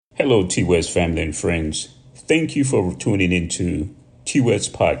Hello, T West family and friends. Thank you for tuning into T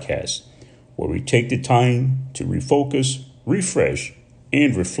West Podcast, where we take the time to refocus, refresh,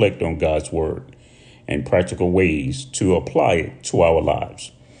 and reflect on God's Word and practical ways to apply it to our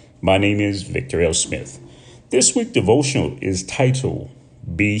lives. My name is Victor L. Smith. This week's devotional is titled,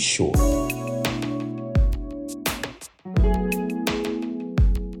 Be Sure.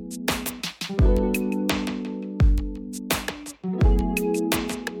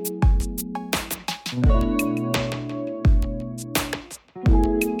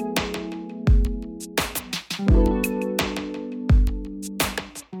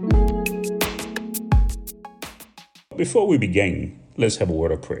 Before we begin, let's have a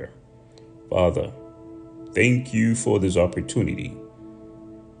word of prayer. Father, thank you for this opportunity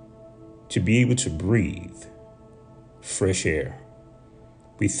to be able to breathe fresh air.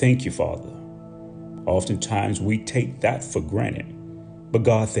 We thank you, Father. Oftentimes we take that for granted, but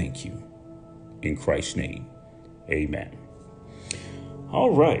God, thank you. In Christ's name, amen.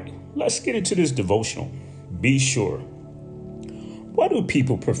 All right, let's get into this devotional. Be sure. Why do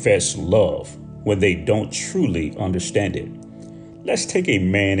people profess love when they don't truly understand it? Let's take a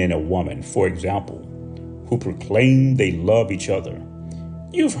man and a woman, for example, who proclaim they love each other.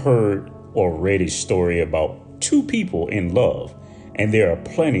 You've heard or read a story about two people in love and they are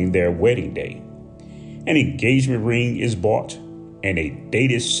planning their wedding day. An engagement ring is bought and a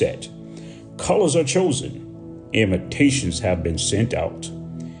date is set. Colors are chosen. Invitations have been sent out.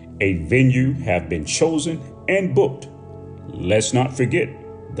 A venue have been chosen and booked. Let's not forget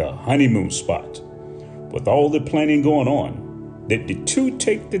the honeymoon spot. With all the planning going on, that the two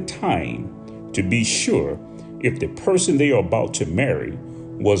take the time to be sure if the person they are about to marry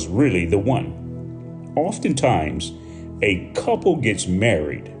was really the one. Oftentimes, a couple gets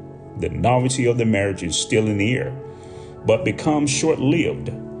married. The novelty of the marriage is still in the air, but becomes short-lived.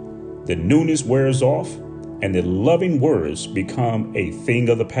 The newness wears off, and the loving words become a thing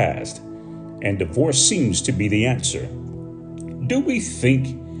of the past, and divorce seems to be the answer. Do we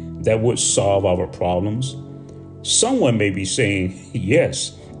think that would solve our problems? Someone may be saying,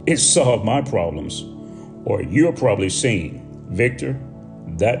 yes, it solved my problems. Or you're probably saying, Victor,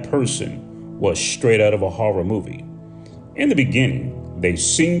 that person was straight out of a horror movie. In the beginning, they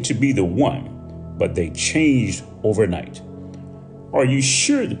seemed to be the one, but they changed overnight. Are you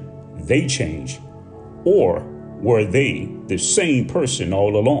sure they changed? Or were they the same person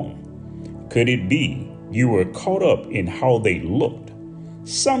all along? Could it be you were caught up in how they looked?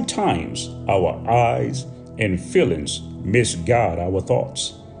 Sometimes our eyes and feelings misguide our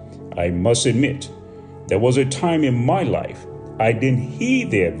thoughts. I must admit, there was a time in my life I didn't heed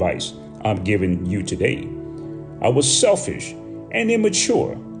the advice I'm giving you today. I was selfish and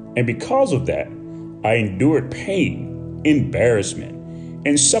immature, and because of that, I endured pain, embarrassment,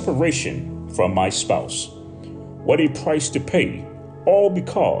 and separation from my spouse. What a price to pay, all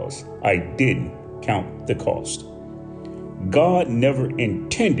because I didn't count the cost. God never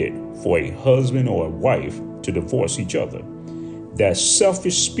intended for a husband or a wife to divorce each other. That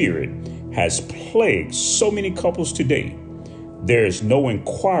selfish spirit has plagued so many couples today. There is no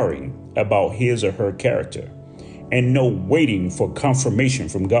inquiring about his or her character and no waiting for confirmation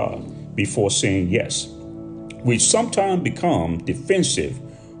from God before saying yes. We sometimes become defensive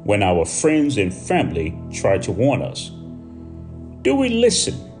when our friends and family try to warn us. Do we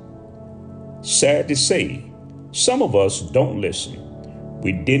listen? Sad to say, some of us don't listen.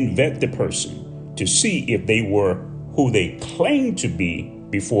 We didn't vet the person to see if they were who they claimed to be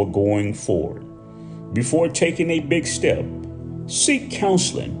before going forward. Before taking a big step, seek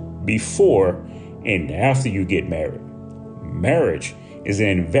counseling before and after you get married. Marriage is an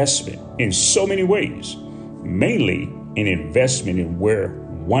investment in so many ways, mainly an investment in where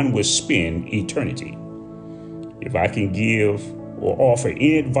one will spend eternity. If I can give or offer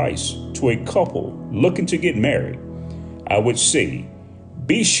any advice to a couple looking to get married, I would say,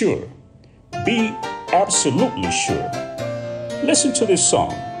 be sure, be absolutely sure. Listen to this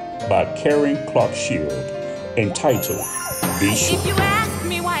song by Karen Clark Shield entitled, Be Sure. If you ask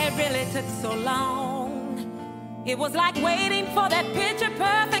me why it really took so long, it was like waiting for that picture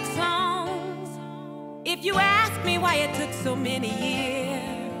perfect song. If you ask me why it took so many years,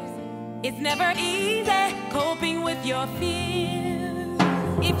 it's never easy coping with your fears.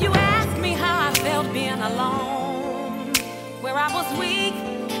 If you ask me how I felt being alone, where I was weak,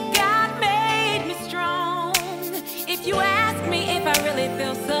 God made me strong. If you ask me if I really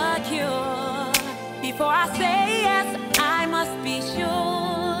feel secure, before I say yes, I must be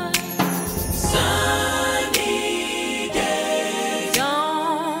sure. Sunny days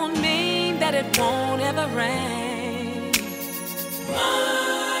don't mean that it won't ever rain.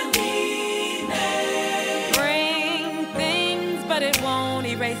 Monday but it won't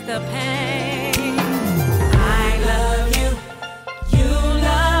erase the pain. I love you, you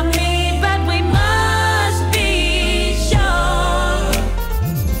love me, but we must be sure.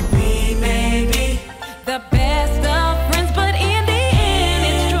 We may be the best of friends, but in the end,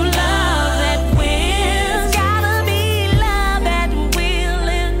 it's true love that wins. Gotta be love that will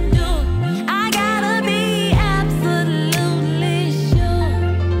endure. I gotta be absolutely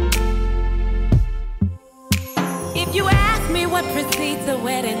sure. If you ask me what precedes a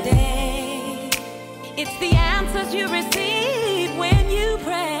wedding day, it's the answers you receive when you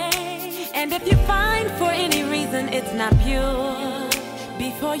pray. And if you find for any reason it's not pure,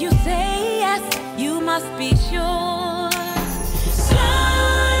 before you say yes, you must be sure.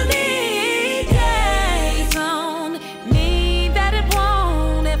 Sunny days don't mean that it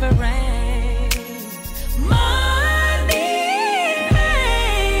won't ever rain. Money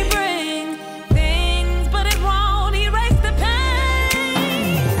may bring things, but it won't erase the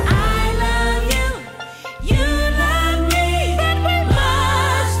pain. I love you, you love me, but we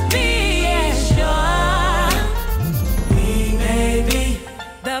must be sure. We may be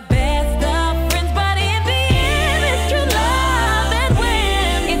the best of friends, but in the end, it's true love that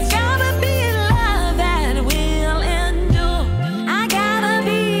wins. It's gotta be love that will endure. I gotta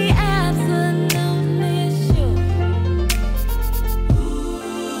be absolutely sure.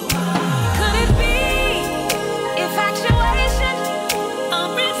 Could it be infatuation or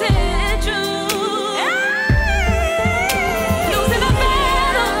pretend true? Losing a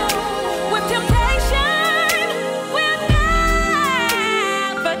battle with temptation will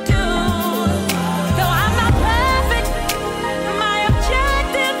never do. Though I'm not perfect, my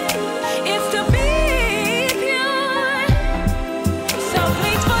objective is to be pure. So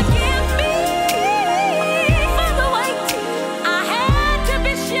please forgive me for the wait. I had to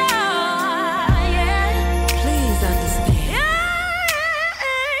be sure. Yeah, please understand.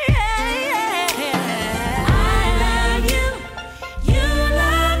 I love you, you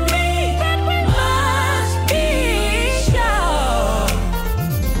love me, but we must be sure.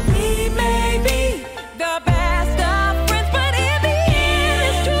 We may be the best of friends, but in the end,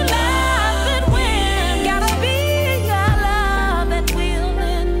 it's true love that wins. Gotta be a love that will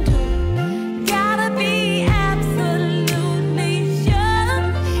endure. Gotta be absolutely sure.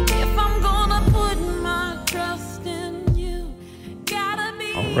 If I'm gonna put my trust in you, gotta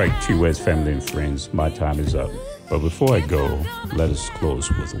be. All right, TWS family and friends, my time is up. But before I go, let us close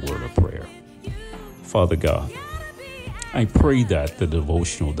with a word of prayer. Father God, I pray that the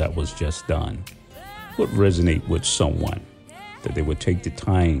devotional that was just done would resonate with someone, that they would take the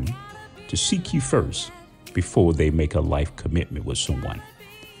time to seek you first before they make a life commitment with someone.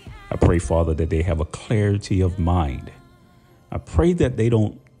 I pray, Father, that they have a clarity of mind. I pray that they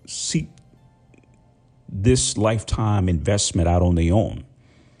don't seek this lifetime investment out on their own,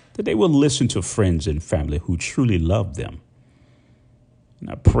 that they will listen to friends and family who truly love them. And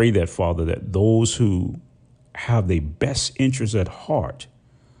I pray that, Father, that those who have their best interests at heart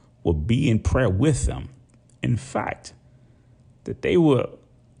will be in prayer with them. In fact, that they will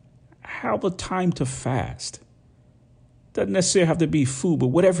have a time to fast. Doesn't necessarily have to be food, but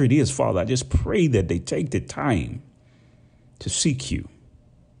whatever it is, Father, I just pray that they take the time to seek you,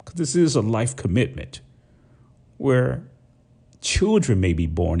 because this is a life commitment where children may be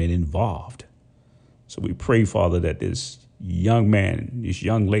born and involved. So we pray, Father, that this young man, this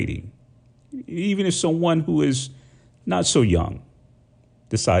young lady, even if someone who is not so young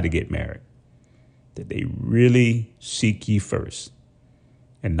decide to get married, that they really seek ye first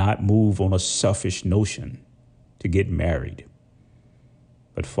and not move on a selfish notion to get married.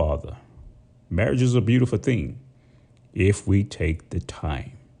 But Father, marriage is a beautiful thing if we take the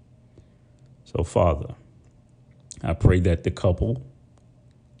time. So Father, I pray that the couple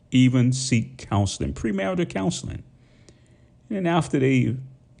even seek counseling, premarital counseling. And after they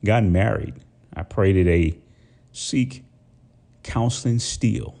got married, I pray that they seek counseling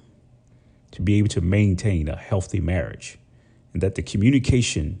still to be able to maintain a healthy marriage, and that the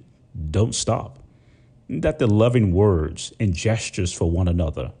communication don't stop, and that the loving words and gestures for one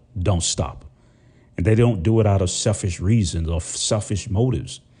another don't stop, and they don't do it out of selfish reasons or selfish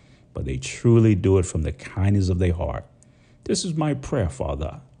motives, but they truly do it from the kindness of their heart. This is my prayer,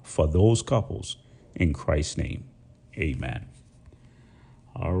 Father, for those couples, in Christ's name. Amen.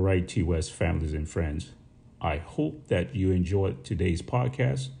 All right, TWS families and friends, I hope that you enjoyed today's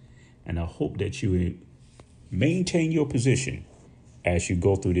podcast, and I hope that you maintain your position as you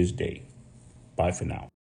go through this day. Bye for now.